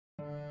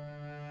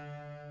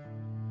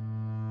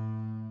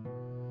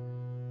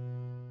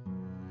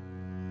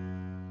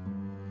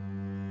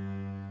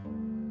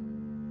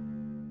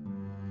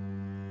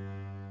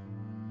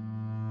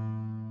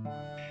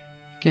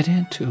Get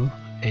into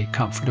a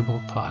comfortable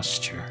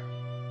posture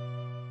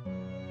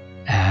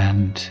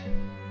and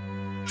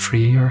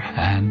free your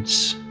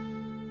hands.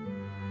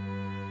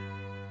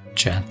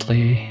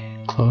 Gently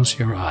close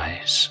your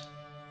eyes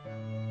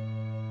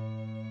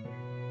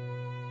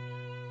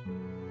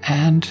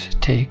and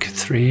take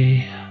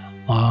 3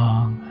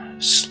 long,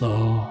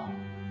 slow,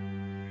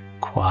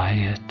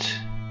 quiet,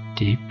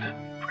 deep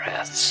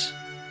breaths.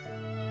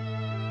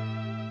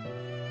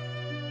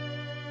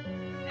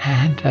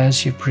 And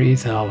as you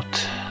breathe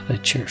out,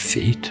 let your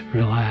feet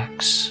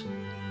relax,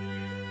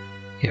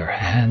 your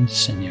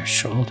hands and your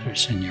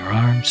shoulders and your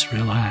arms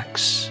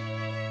relax,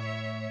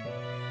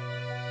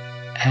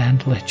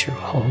 and let your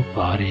whole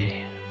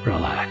body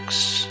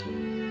relax.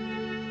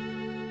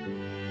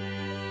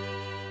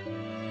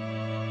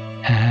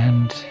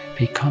 And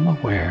become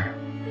aware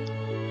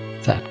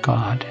that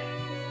God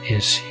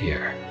is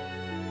here.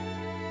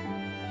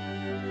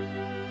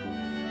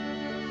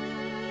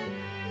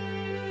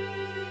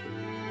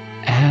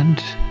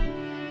 And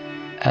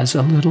as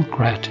a little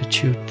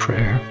gratitude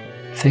prayer,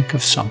 think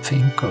of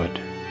something good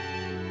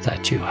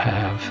that you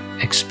have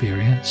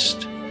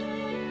experienced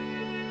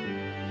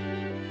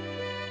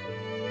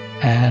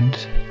and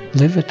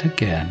live it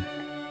again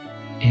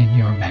in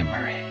your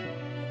memory.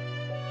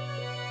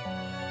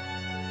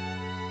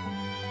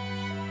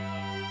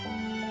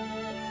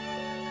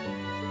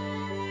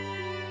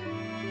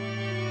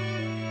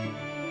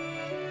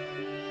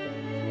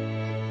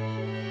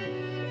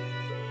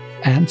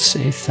 And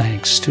say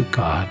thanks to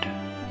God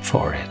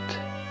for it.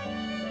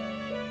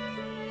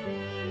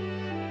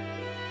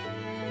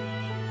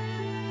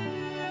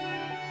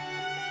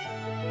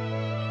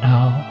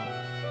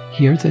 Now,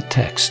 hear the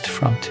text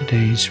from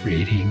today's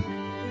reading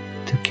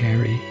to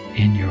carry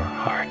in your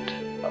heart.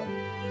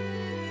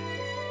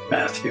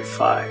 Matthew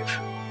 5.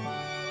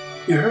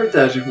 You heard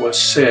that it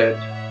was said,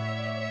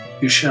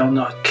 "You shall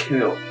not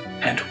kill,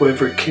 and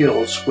whoever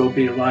kills will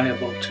be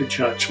liable to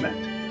judgment."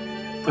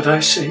 But I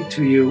say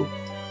to you,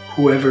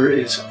 whoever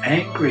is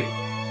angry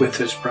with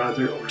his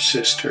brother or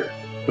sister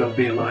will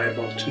be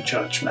liable to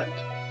judgment.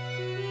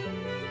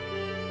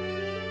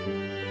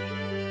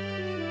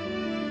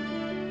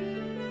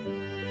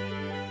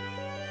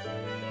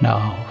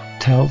 Now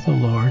tell the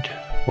Lord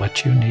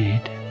what you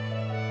need.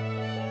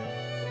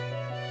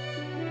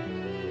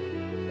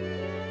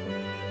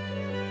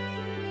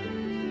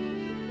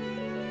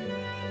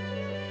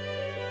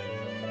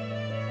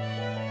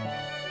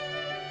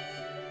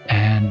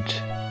 And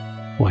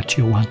what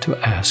you want to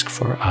ask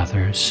for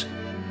others.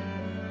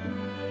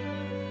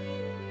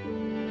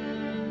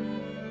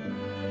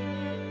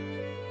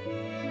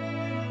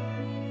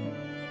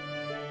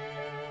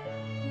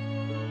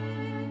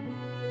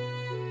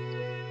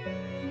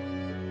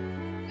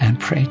 And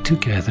pray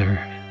together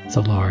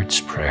the Lord's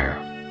Prayer.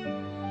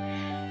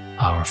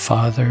 Our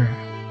Father,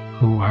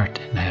 who art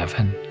in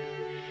heaven,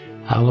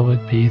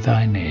 hallowed be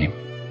thy name.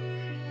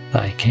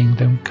 Thy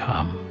kingdom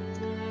come,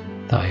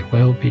 thy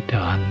will be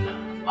done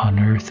on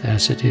earth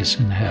as it is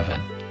in heaven.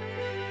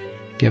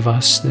 Give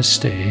us this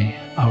day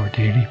our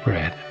daily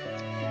bread,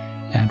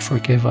 and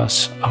forgive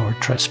us our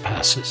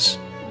trespasses,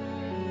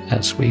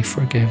 as we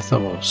forgive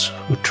those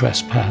who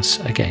trespass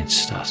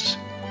against us.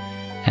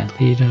 And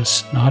lead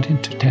us not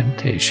into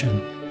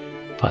temptation,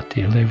 but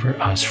deliver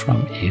us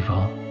from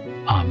evil.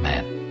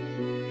 Amen.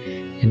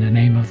 In the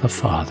name of the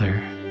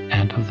Father,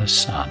 and of the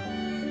Son,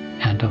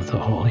 and of the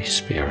Holy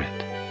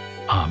Spirit.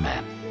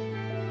 Amen.